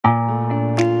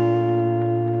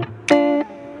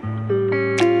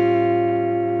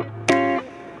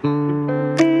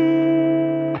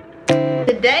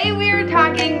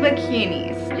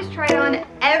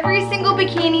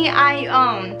bikini I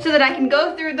own so that I can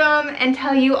go through them and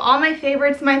tell you all my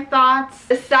favorites, my thoughts,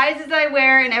 the sizes I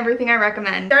wear, and everything I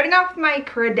recommend. Starting off with my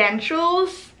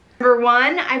credentials. Number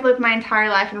one, I've lived my entire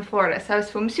life in Florida, so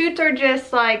swimsuits are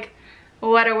just like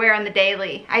what I wear on the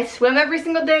daily. I swim every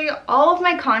single day. All of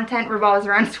my content revolves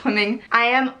around swimming. I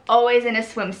am always in a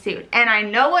swimsuit, and I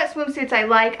know what swimsuits I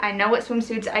like. I know what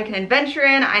swimsuits I can adventure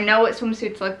in. I know what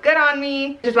swimsuits look good on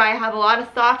me, which is why I have a lot of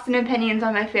thoughts and opinions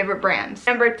on my favorite brands.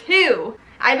 Number two,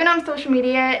 I've been on social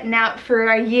media now for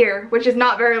a year, which is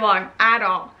not very long at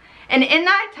all. And in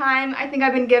that time, I think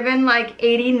I've been given like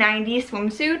 80, 90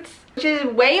 swimsuits, which is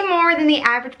way more than the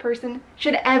average person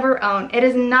should ever own. It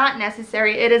is not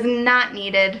necessary. It is not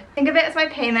needed. Think of it as my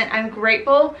payment. I'm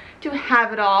grateful to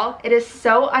have it all. It is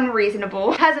so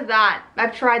unreasonable. Because of that,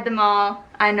 I've tried them all.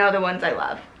 I know the ones I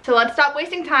love. So let's stop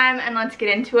wasting time and let's get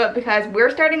into it, because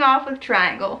we're starting off with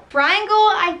Triangle. Triangle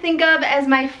I think of as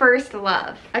my first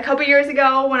love. A couple years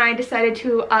ago when I decided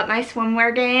to up my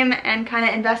swimwear game and kind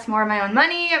of invest more of my own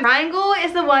money, Triangle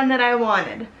is the one that I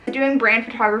wanted. I'm doing brand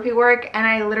photography work, and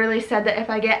I literally said that if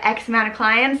I get X amount of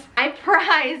clients, my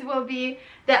prize will be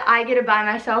that I get to buy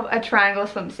myself a Triangle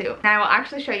swimsuit. And I will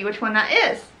actually show you which one that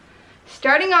is.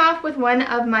 Starting off with one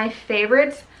of my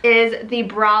favorites is the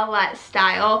bralette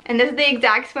style, and this is the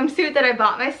exact swimsuit that I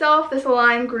bought myself, this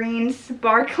lime green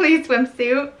sparkly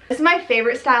swimsuit. This is my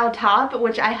favorite style top,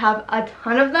 which I have a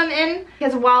ton of them in,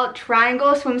 because while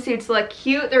Triangle swimsuits look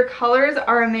cute, their colors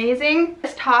are amazing.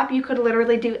 This top you could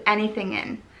literally do anything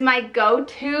in. My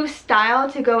go-to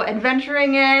style to go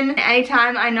adventuring in.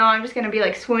 Anytime I know I'm just gonna be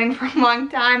like swimming for a long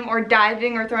time or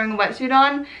diving or throwing a wetsuit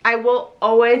on, I will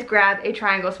always grab a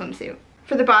Triangle swimsuit.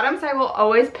 For the bottoms, I will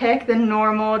always pick the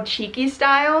normal cheeky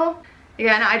style.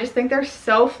 Again, I just think they're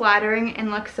so flattering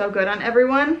and look so good on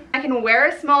everyone. I can wear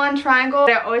a small in Triangle,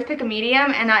 but I always pick a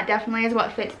medium, and that definitely is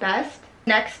what fits best.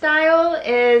 Next style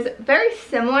is very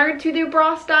similar to the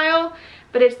bra style,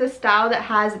 but it's the style that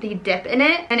has the dip in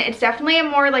it, and it's definitely a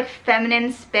more like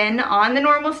feminine spin on the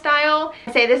normal style.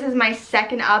 I'd say this is my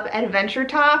second up adventure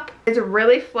top. It's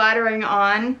really flattering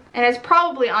on, and it's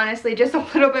probably honestly just a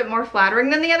little bit more flattering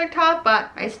than the other top,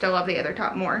 but I still love the other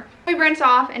top more. We branch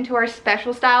off into our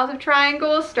special styles of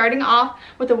triangles, starting off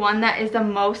with the one that is the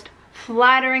most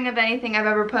flattering of anything I've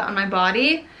ever put on my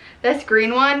body. This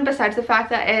green one, besides the fact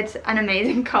that it's an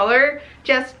amazing color,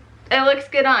 it looks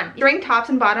good on. String tops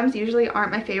and bottoms usually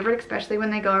aren't my favorite, especially when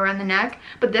they go around the neck.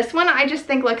 But this one I just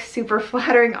think looks super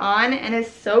flattering on and is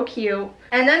so cute.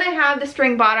 And then I have the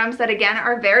string bottoms that again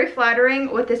are very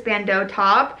flattering with this bandeau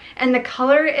top. And the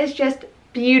color is just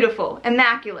beautiful,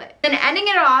 immaculate. Then ending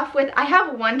it off with, I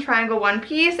have one Triangle one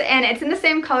piece, and it's in the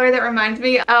same color that reminds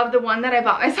me of the one that I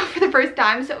bought myself for the first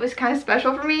time, so it was kind of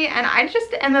special for me. And I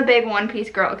just am a big one piece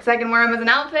girl, because I can wear them as an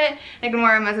outfit and I can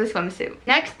wear them as a swimsuit.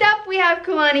 Next up we have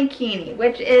bikini,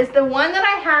 which is the one that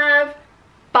I have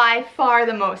by far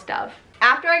the most of.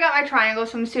 After I got my Triangle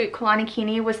swimsuit,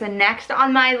 bikini was the next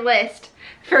on my list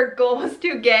for goals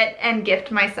to get and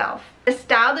gift myself. The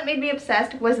style that made me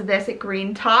obsessed was this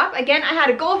green top. Again, I had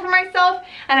a goal for myself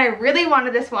and I really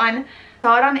wanted this one. I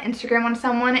saw it on Instagram on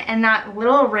someone, and that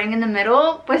little ring in the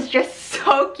middle was just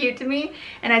so cute to me.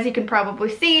 And as you can probably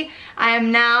see, I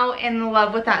am now in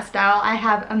love with that style. I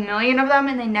have a million of them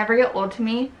and they never get old to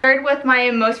me. Paired with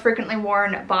my most frequently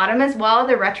worn bottom as well,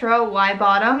 the retro Y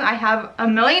bottom. I have a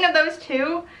million of those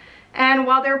too. And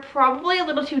while they're probably a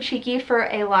little too cheeky for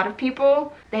a lot of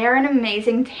people, they are an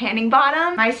amazing tanning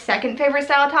bottom. My second favorite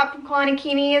style top from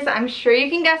bikinis, I'm sure you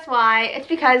can guess why. It's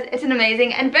because it's an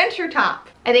amazing adventure top.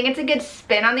 I think it's a good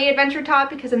spin on the adventure top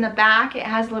because in the back it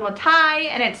has a little tie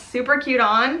and it's super cute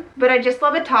on. But I just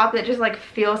love a top that just like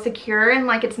feels secure and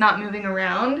like it's not moving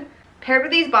around. Paired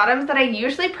with these bottoms that I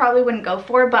usually probably wouldn't go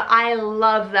for, but I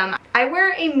love them. I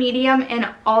wear a medium in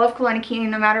all of bikini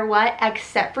no matter what,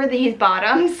 except for these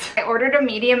bottoms. I ordered a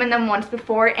medium in them once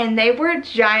before and they were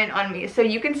giant on me. So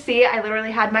you can see I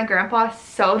literally had my grandpa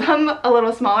sew them a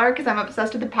little smaller because I'm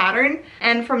obsessed with the pattern.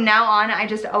 And from now on, I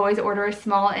just always order a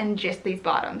small in just these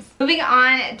bottoms. Moving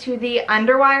on to the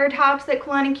underwire tops that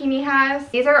bikini has.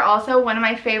 These are also one of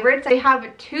my favorites. I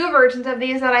have two versions of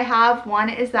these that I have. One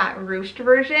is that ruched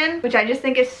version, which I just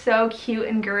think is so cute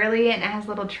and girly and it has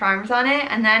little charms on it.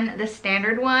 And then the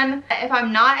standard one. If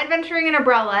I'm not adventuring in a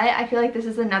bralette, I feel like this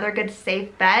is another good safe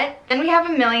bet. Then we have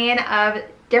a million of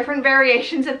different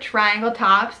variations of triangle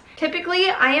tops.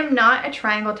 Typically, I am not a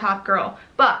triangle top girl,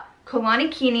 but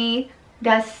bikini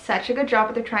does such a good job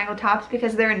with the triangle tops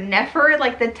because they're never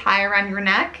like the tie around your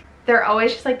neck. they're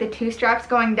always just like the 2 straps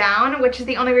going down, which is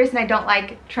the only reason I don't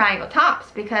like triangle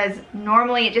tops, because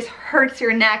normally it just hurts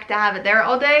your neck to have it there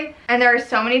all day. And there are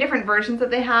so many different versions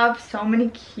that they have, so many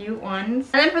cute ones.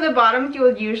 And then for the bottoms, you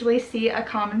will usually see a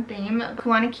common theme.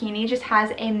 Bikini just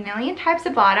has a million types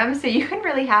of bottoms, so you can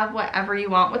really have whatever you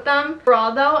want with them.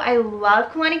 Overall though, I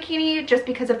love bikini just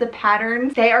because of the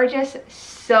patterns. They are just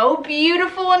so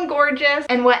beautiful and gorgeous,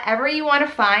 and whatever you want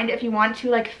to find, if you want to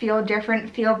like feel different,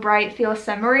 feel bright, feel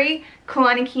summery,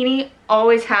 bikini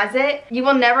always has it. You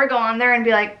will never go on there and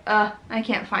be like, I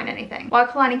can't find anything. While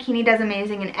bikini does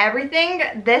amazing in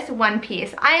everything, this one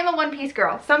piece, I am a one piece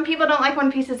girl. Some people don't like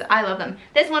one pieces, I love them.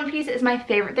 This one piece is my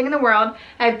favorite thing in the world.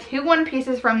 I have 2 one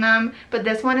pieces from them, but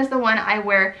this one is the one I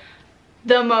wear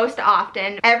the most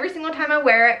often. Every single time I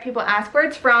wear it, people ask where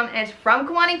it's from, and it's from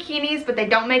bikinis, but they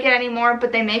don't make it anymore,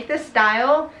 but they make this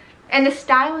style, and the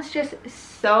style is just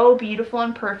so beautiful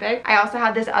and perfect. I also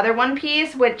have this other one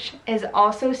piece, which is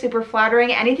also super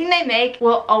flattering. Anything they make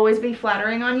will always be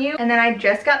flattering on you. And then I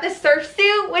just got this surf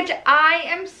suit, which I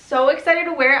am so excited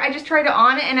to wear. I just tried it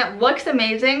on and it looks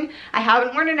amazing. I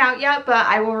haven't worn it out yet, but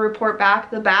I will report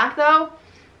back. The back though,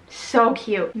 so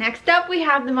cute. Next up, we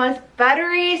have the most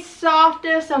buttery,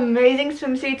 softest, amazing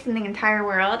swimsuits in the entire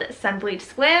world, Sun Bleach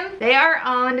Swim. They are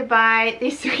owned by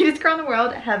the sweetest girl in the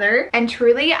world, Heather. And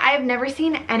truly, I have never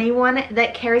seen anyone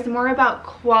that cares more about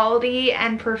quality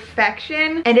and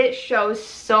perfection, and it shows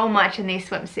so much in these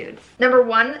swimsuits. Number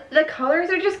 1, the colors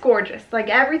are just gorgeous. Like,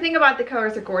 everything about the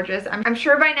colors are gorgeous. I'm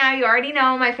sure by now you already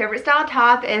know my favorite style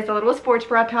top is a little sports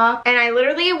bra top, and I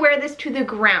literally wear this to the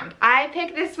ground. I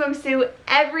pick this swimsuit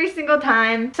every single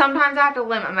time. Sometimes I have to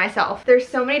limit myself. There's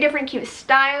so many different cute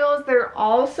styles. They're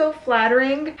all so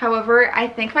flattering. However, I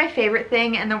think my favorite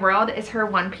thing in the world is her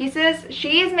one pieces.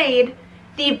 She has made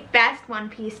the best one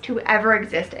piece to ever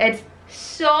exist. It's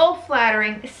so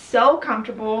flattering, so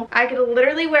comfortable. I could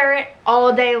literally wear it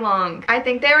all day long. I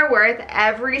think they are worth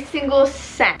every single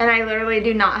cent, and I literally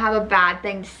do not have a bad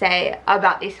thing to say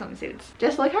about these swimsuits.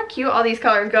 Just look how cute all these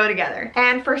colors go together.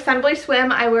 And for Sun Bleach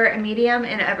Swim, I wear a medium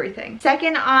in everything.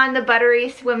 Second on the buttery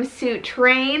swimsuit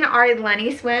train are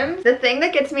Lenny Swims. The thing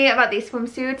that gets me about these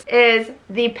swimsuits is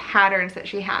the patterns that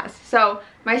she has. So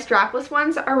my strapless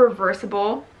ones are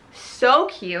reversible. So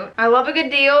cute. I love a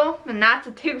good deal, and that's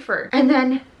a twofer. And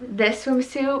then this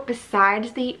swimsuit,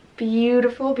 besides the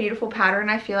beautiful, beautiful pattern,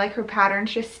 I feel like her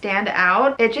patterns just stand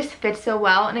out. It just fits so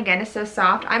well, and again, it's so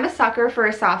soft. I'm a sucker for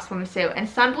a soft swimsuit, and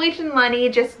Sun Bleach and Lenny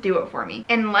just do it for me.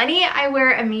 In Lenny, I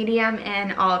wear a medium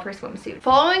in all of her swimsuits.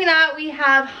 Following that, we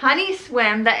have Honey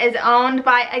Swim that is owned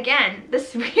by, again, the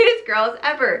sweetest girls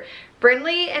ever.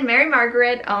 Brindley and Mary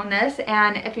Margaret own this,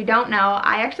 and if you don't know,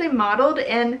 I actually modeled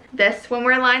in this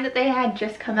swimwear line that they had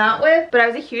just come out with, but I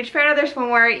was a huge fan of their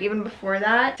swimwear even before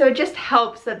that, so it just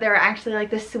helps that they're actually like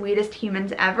the sweetest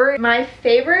humans ever. My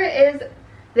favorite is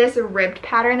this ribbed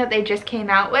pattern that they just came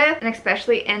out with, and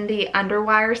especially in the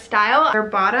underwire style. Their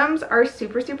bottoms are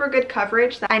super, super good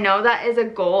coverage. I know that is a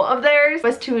goal of theirs,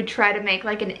 was to try to make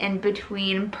like an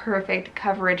in-between perfect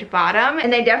coverage bottom,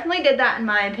 and they definitely did that in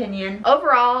my opinion.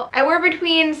 Overall, I wear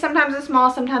between sometimes a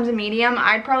small, sometimes a medium.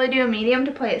 I'd probably do a medium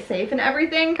to play it safe and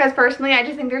everything, because personally I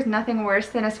just think there's nothing worse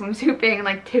than a swimsuit being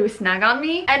like too snug on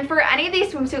me. And for any of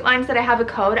these swimsuit lines that I have a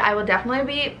code, I will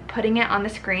definitely be putting it on the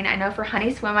screen. I know for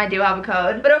Honey Swim I do have a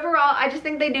code. But overall, I just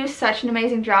think they do such an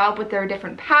amazing job with their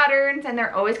different patterns, and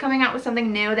they're always coming out with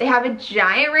something new. They have a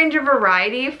giant range of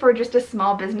variety for just a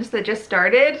small business that just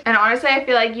started, and honestly, I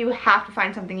feel like you have to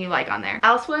find something you like on there.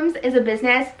 Swims is a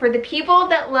business for the people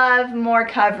that love more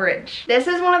coverage. This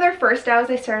is one of their first styles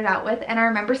they started out with, and I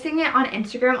remember seeing it on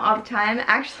Instagram all the time,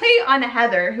 actually on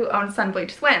Heather, who owns Sun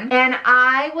Bleach Swim, and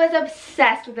I was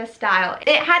obsessed with this style.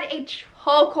 It had a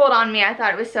whole cold on me. I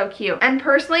thought it was so cute. And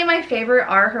personally, my favorite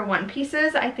are her one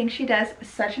pieces. I think she does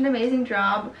such an amazing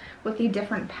job with the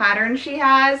different patterns she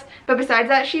has. But besides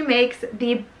that, she makes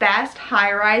the best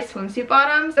high-rise swimsuit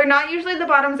bottoms. They're not usually the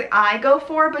bottoms that I go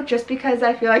for, but just because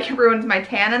I feel like it ruins my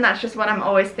tan, and that's just what I'm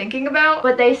always thinking about.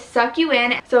 But they suck you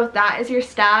in. So if that is your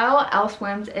style,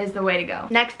 Swims is the way to go.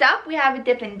 Next up, we have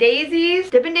Dippin' Daisies.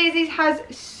 Dippin' Daisies has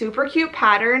super cute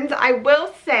patterns. I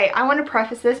will say, I want to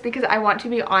preface this because I want to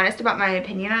be honest about my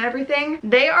opinion on everything.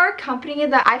 They are a company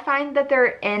that I find that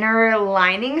their inner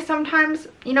lining sometimes,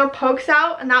 you know, pokes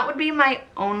out, and that would be my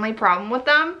only problem with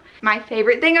them. My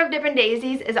favorite thing of Dippin'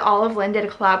 Daisies is Olive Lynn did a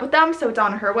collab with them, so it's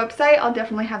on her website. I'll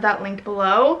definitely have that linked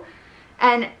below.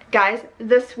 And guys,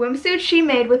 the swimsuit she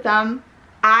made with them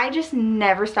I just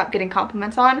never stop getting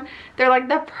compliments on. They're like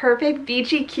the perfect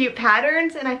beachy cute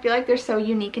patterns, and I feel like they're so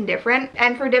unique and different.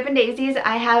 And for Dippin' Daisies,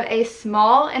 I have a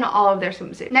small in all of their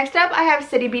swimsuits. Next up, I have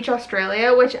City Beach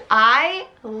Australia, which I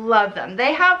love them.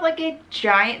 They have like a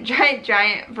giant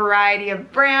variety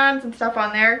of brands and stuff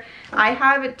on there. I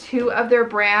have 2 of their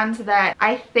brands that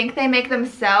I think they make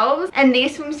themselves, and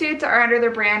these swimsuits are under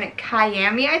their brand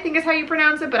Kayami, I think is how you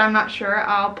pronounce it, but I'm not sure.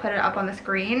 I'll put it up on the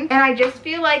screen. And I just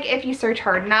feel like if you search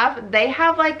hard enough, they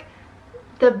have like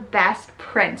the best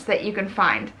prints that you can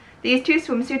find. These 2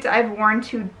 swimsuits I've worn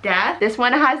to death. This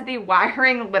one has the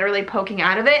wiring literally poking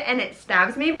out of it and it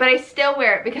stabs me, but I still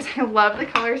wear it because I love the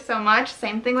color so much.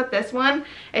 Same thing with this one.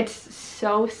 It's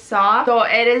so soft. So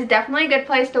it is definitely a good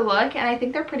place to look, and I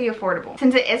think they're pretty affordable.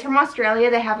 Since it is from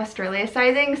Australia, they have Australia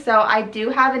sizing, so I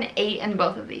do have an 8 in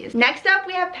both of these. Next up,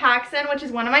 we have PacSun, which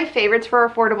is one of my favorites for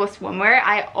affordable swimwear.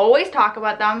 I always talk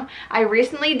about them. I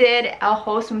recently did a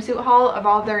whole swimsuit haul of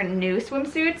all their new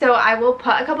swimsuits, so I will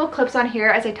put a couple clips on here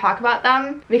as I talk about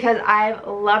them because I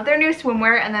love their new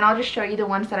swimwear, and then I'll just show you the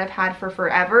ones that I've had for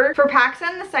forever. For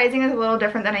PacSun, the sizing is a little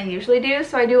different than I usually do,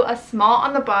 so I do a small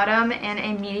on the bottom and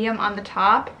a medium on the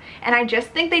top, and I just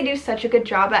think they do such a good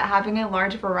job at having a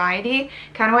large variety.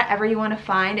 Kind of whatever you want to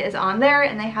find is on there,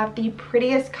 and they have the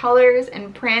prettiest colors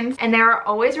and prints, and they're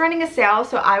always running a sale,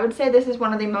 so I would say this is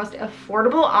one of the most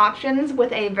affordable options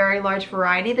with a very large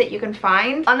variety that you can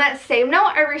find. On that same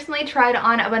note, I recently tried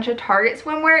on a bunch of Target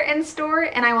swimwear in store,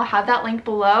 and I will have that link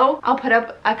below. I'll put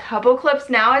up a couple clips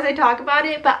now as I talk about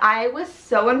it, but I was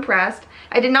so impressed.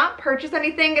 I did not purchase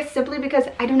anything simply because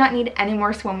I do not need any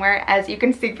more swimwear, as you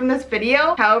can see from this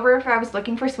video. However, if I was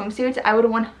looking for swimsuits, I would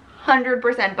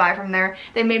 100% buy from there.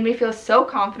 They made me feel so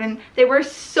confident. They were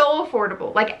so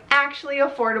affordable, like actually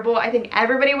affordable. I think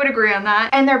everybody would agree on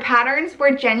that. And their patterns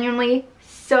were genuinely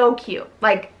so cute.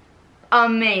 Like,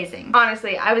 amazing.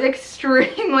 Honestly, I was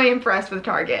extremely impressed with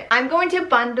Target. I'm going to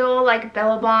bundle like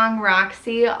Billabong,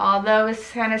 Roxy, all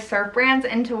those kind of surf brands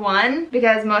into one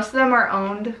because most of them are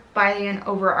owned by an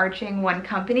overarching one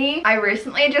company. I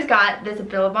recently just got this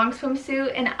Billabong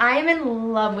swimsuit and I am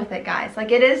in love with it, guys.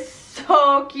 Like, it is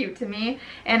so cute to me,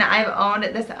 and I've owned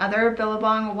this other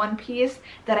Billabong one piece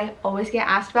that I always get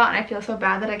asked about, and I feel so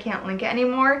bad that I can't link it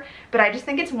anymore, but I just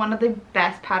think it's one of the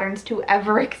best patterns to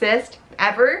ever exist,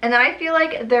 ever. And then I feel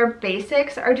like their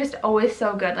basics are just always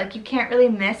so good. Like, you can't really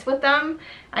miss with them.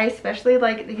 I especially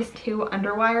like these 2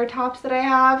 underwire tops that I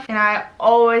have, and I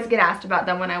always get asked about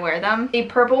them when I wear them. The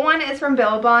purple one is from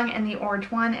Billabong and the orange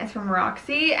one is from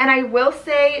Roxy, and I will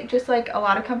say, just like a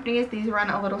lot of companies, these run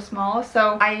a little small,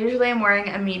 so I usually am wearing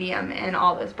a medium in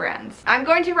all those brands. I'm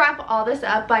going to wrap all this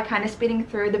up by kind of speeding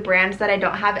through the brands that I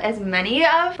don't have as many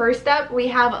of. First up, we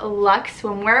have Luxe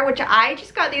Swimwear, which I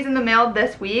just got these in the mail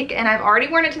this week, and I've already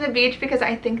worn it to the beach because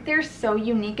I think they're so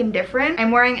unique and different.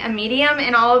 I'm wearing a medium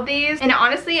in all of these, and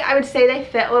honestly, I would say they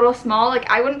fit a little small. Like,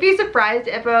 I wouldn't be surprised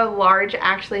if a large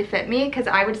actually fit me, because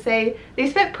I would say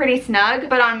these fit pretty snug,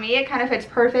 but on me it kind of fits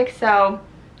perfect, so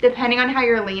depending on how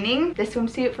you're leaning. This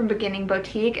swimsuit from Beginning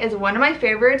Boutique is one of my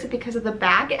favorites because of the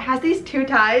back. It has these 2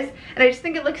 ties, and I just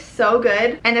think it looks so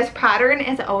good. And this pattern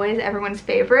is always everyone's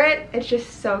favorite. It's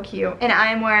just so cute. And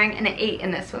I am wearing an 8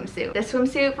 in this swimsuit. This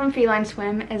swimsuit from Feline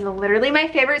Swim is literally my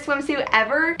favorite swimsuit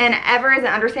ever. And ever is an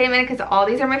understatement because all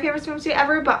these are my favorite swimsuit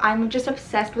ever, but I'm just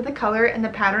obsessed with the color and the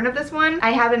pattern of this one.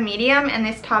 I have a medium and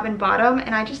this top and bottom,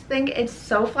 and I just think it's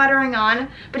so flattering on,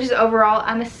 but just overall,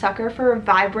 I'm a sucker for a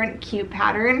vibrant, cute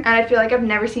pattern. And I feel like I've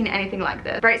never seen anything like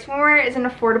this. Bright swimwear is an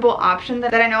affordable option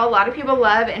that I know a lot of people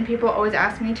love, and people always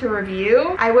ask me to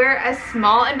review. I wear a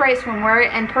small in bright swimwear,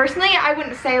 and personally I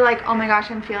wouldn't say like, oh my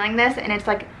gosh, I'm feeling this and it's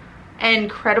like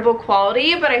incredible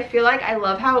quality, but I feel like I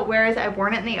love how it wears. I've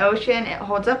worn it in the ocean. It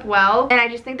holds up well, and I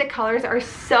just think the colors are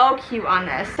so cute on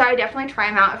this, so I definitely try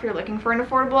them out if you're looking for an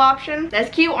affordable option. This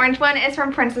cute orange one is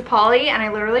from Princess Polly, and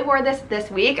I literally wore this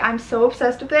week. I'm so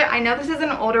obsessed with it. I know this is an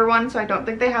older one, so I don't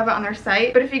think they have it on their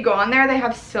site, but if you go on there, they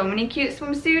have so many cute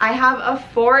swimsuits. I have a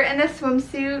 4 in this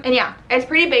swimsuit, and yeah, it's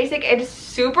pretty basic. It's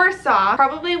super soft,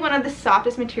 probably one of the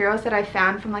softest materials that I've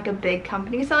found from like a big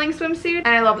company selling swimsuit, and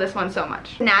I love this one so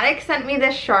much. Fanatics sent me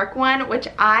this shark one, which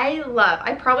I love.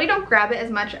 I probably don't grab it as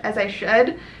much as I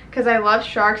should because I love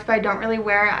sharks, but I don't really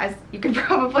wear, as you can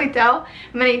probably tell,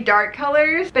 many dark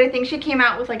colors. But I think she came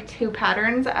out with like 2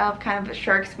 patterns of kind of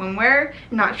shark swimwear.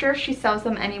 I'm not sure if she sells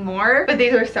them anymore, but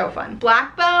these are so fun.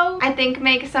 Black Bow, I think,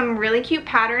 makes some really cute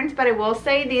patterns, but I will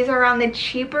say these are on the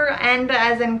cheaper end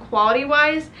as in quality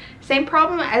wise. Same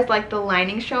problem as like the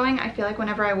lining showing. I feel like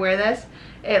whenever I wear this,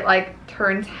 it like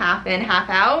turns half in, half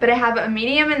out. But I have a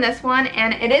medium in this one,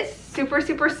 and it is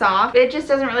super soft. It just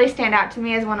doesn't really stand out to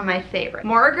me as one of my favorites.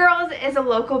 More Girls is a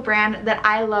local brand that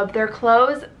I love their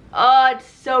clothes. Oh, it's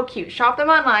so cute. Shop them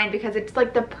online because it's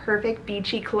like the perfect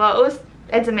beachy clothes.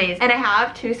 It's amazing. And I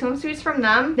have 2 swimsuits from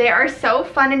them. They are so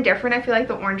fun and different. I feel like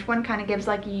the orange one kind of gives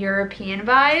like European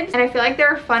vibes. And I feel like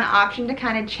they're a fun option to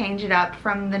kind of change it up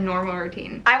from the normal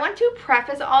routine. I want to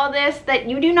preface all this that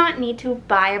you do not need to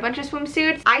buy a bunch of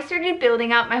swimsuits. I started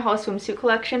building out my whole swimsuit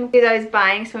collection because I was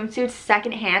buying swimsuits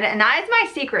secondhand. And that is my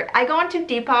secret. I go onto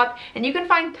Depop and you can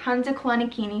find tons of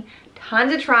bikini,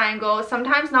 tons of triangles,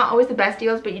 sometimes not always the best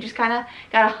deals, but you just kind of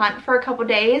gotta hunt for a couple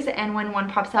days, and when one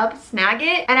pops up, snag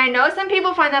it. And I know some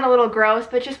people find that a little gross,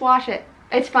 but just wash it.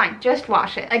 It's fine, just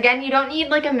wash it. Again, you don't need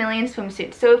like a million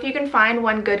swimsuits. So if you can find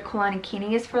one good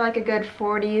bikini for like a good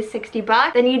 40, 60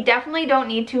 bucks, then you definitely don't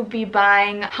need to be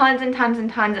buying tons and tons and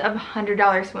tons of $100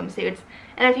 swimsuits.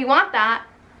 And if you want that,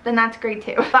 then that's great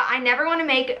too. But I never want to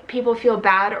make people feel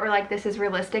bad or like this is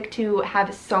realistic to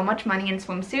have so much money in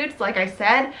swimsuits. Like I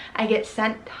said, I get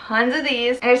sent tons of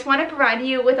these, and I just want to provide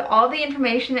you with all the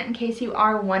information in case you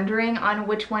are wondering on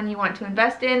which one you want to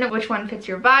invest in, which one fits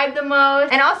your vibe the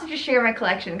most, and also just share my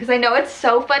collection because I know it's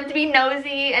so fun to be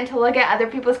nosy and to look at other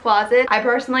people's closets. I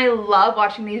personally love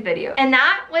watching these videos. And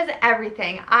that was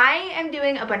everything. I am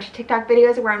doing a bunch of TikTok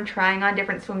videos where I'm trying on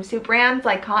different swimsuit brands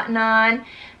like Cotton On,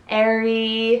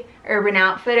 Aerie, Urban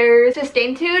Outfitters. So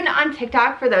stay tuned on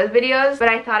TikTok for those videos, but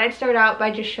I thought I'd start out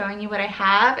by just showing you what I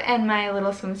have and my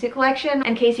little swimsuit collection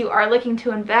in case you are looking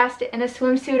to invest in a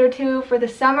swimsuit or two for the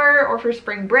summer or for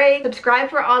spring break. Subscribe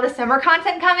for all the summer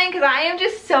content coming because I am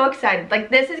just so excited. Like,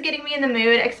 this is getting me in the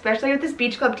mood, especially with this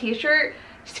Beach Club t-shirt.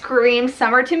 Screams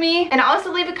summer to me. And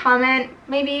also leave a comment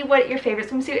maybe what your favorite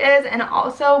swimsuit is and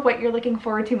also what you're looking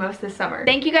forward to most this summer.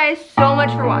 Thank you guys so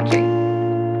much for watching.